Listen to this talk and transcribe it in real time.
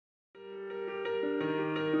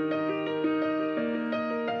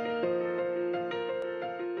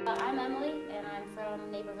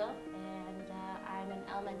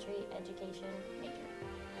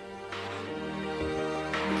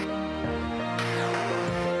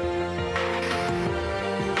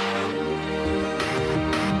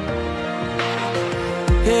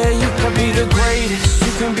Yeah, you can be the greatest,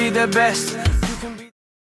 you can be the best. You can be.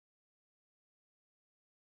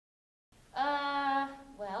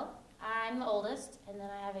 Well, I'm the oldest, and then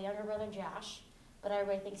I have a younger brother, Josh, but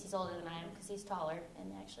everybody thinks he's older than I am because he's taller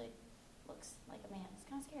and actually looks like a man. It's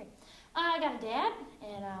kind of scary. I got a dad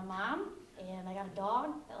and a mom, and I got a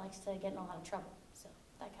dog that likes to get in a lot of trouble, so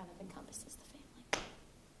that kind of encompasses the family.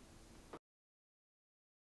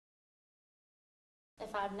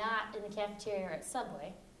 If I'm not in the cafeteria or at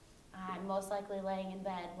Subway, I'm most likely laying in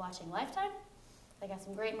bed watching Lifetime. They got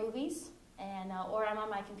some great movies, and or I'm on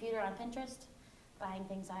my computer on Pinterest buying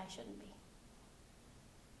things I shouldn't be.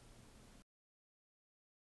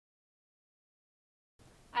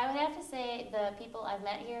 I would have to say the people I've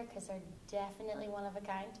met here, because they're definitely one of a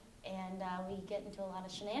kind, and we get into a lot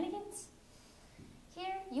of shenanigans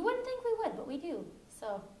here. You wouldn't think we would, but we do.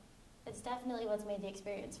 So it's definitely what's made the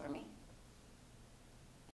experience for me.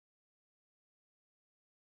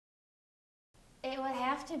 It would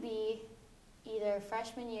have to be either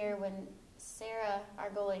freshman year when Sarah, our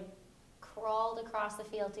goalie, crawled across the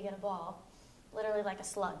field to get a ball, literally like a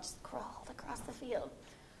slug, just crawled across the field.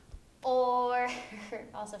 Or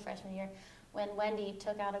also freshman year when Wendy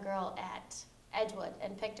took out a girl at Edgewood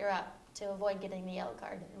and picked her up to avoid getting the yellow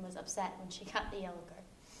card and was upset when she got the yellow card.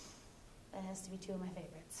 That has to be two of my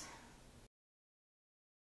favorites.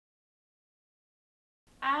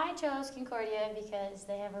 I chose Concordia because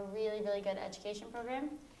they have a really, really good education program,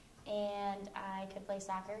 and I could play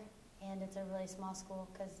soccer, and it's a really small school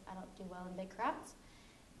because I don't do well in big crowds.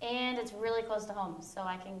 And it's really close to home, so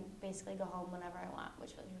I can basically go home whenever I want,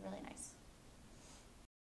 which would be really nice.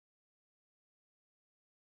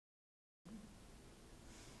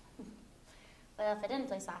 Well, if I didn't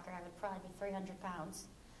play soccer, I would probably be 300 pounds.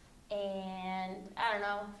 And I don't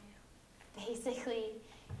know, basically,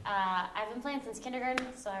 I've been playing since kindergarten,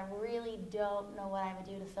 so I really don't know what I would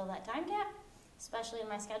do to fill that time gap, especially in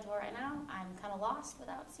my schedule right now. I'm kind of lost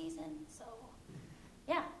without season, so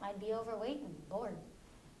yeah, I'd be overweight and bored.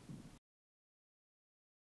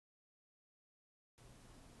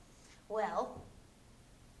 Well,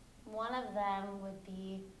 one of them would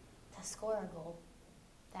be to score a goal.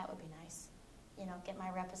 That would be nice. You know, get my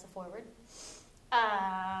rep as a forward.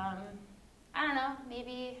 I don't know,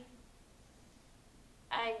 maybe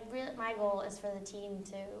my goal is for the team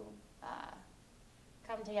to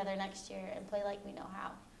come together next year and play like we know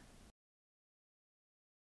how.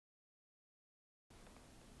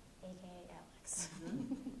 AKA Alex.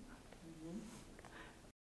 Mm-hmm.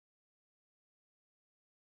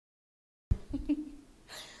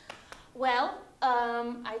 Well,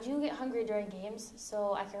 I do get hungry during games,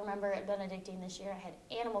 so I can remember at Benedictine this year I had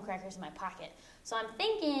animal crackers in my pocket. So I'm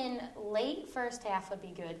thinking late first half would be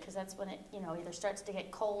good because that's when it, either starts to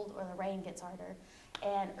get cold or the rain gets harder,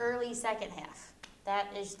 and early second half. That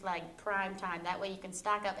is like prime time. That way you can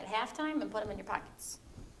stock up at halftime and put them in your pockets.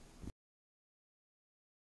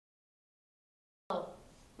 Oh,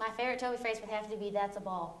 my favorite Toby phrase would have to be "that's a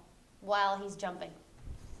ball" while he's jumping.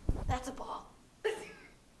 That's a ball.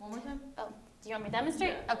 One more time? Oh, do you want me to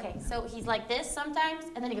demonstrate? Yeah. Okay, so he's like this sometimes,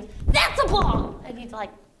 and then he goes, "That's a ball!" And he like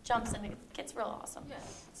jumps, and it gets real awesome. Yeah.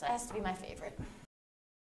 So that has to be my favorite.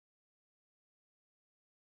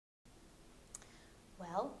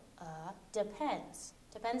 Well, depends.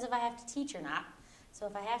 Depends if I have to teach or not. So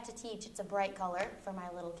if I have to teach, it's a bright color for my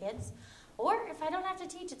little kids. Or if I don't have to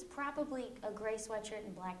teach, it's probably a gray sweatshirt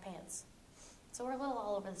and black pants. So we're a little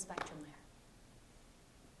all over the spectrum there.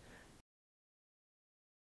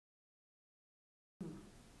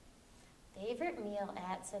 Favorite meal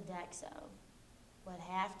at Sodexo would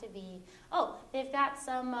have to be, they've got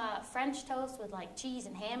some French toast with like cheese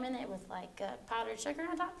and ham in it with like powdered sugar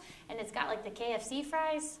on top, and it's got like the KFC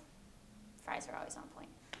fries. Fries are always on point,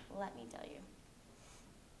 let me tell you.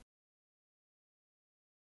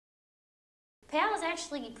 Pal is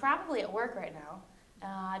actually probably at work right now.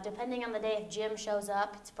 Depending on the day, if Jim shows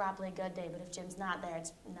up, it's probably a good day, but if Jim's not there,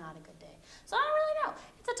 it's not a good day. So I don't really know.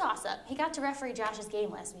 It's a toss-up. He got to referee Josh's game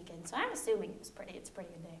last weekend, so I'm assuming it's a pretty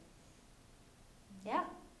good day. Yeah.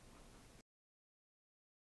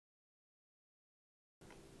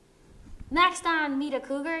 Next on Meet a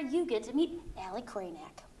Cougar, you get to meet Allie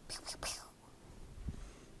Cranack. Pew, pew, pew.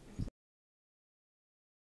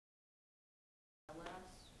 The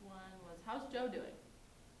last one was, how's Joe doing?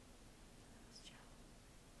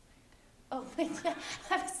 Oh, yeah.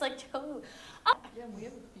 I was like, oh. Yeah, we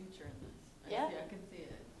have a future in this. Yeah? I can see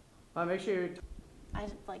it. Make sure you're I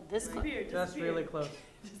like this. just really close.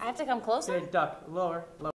 I have to come closer? Okay, duck, lower, lower.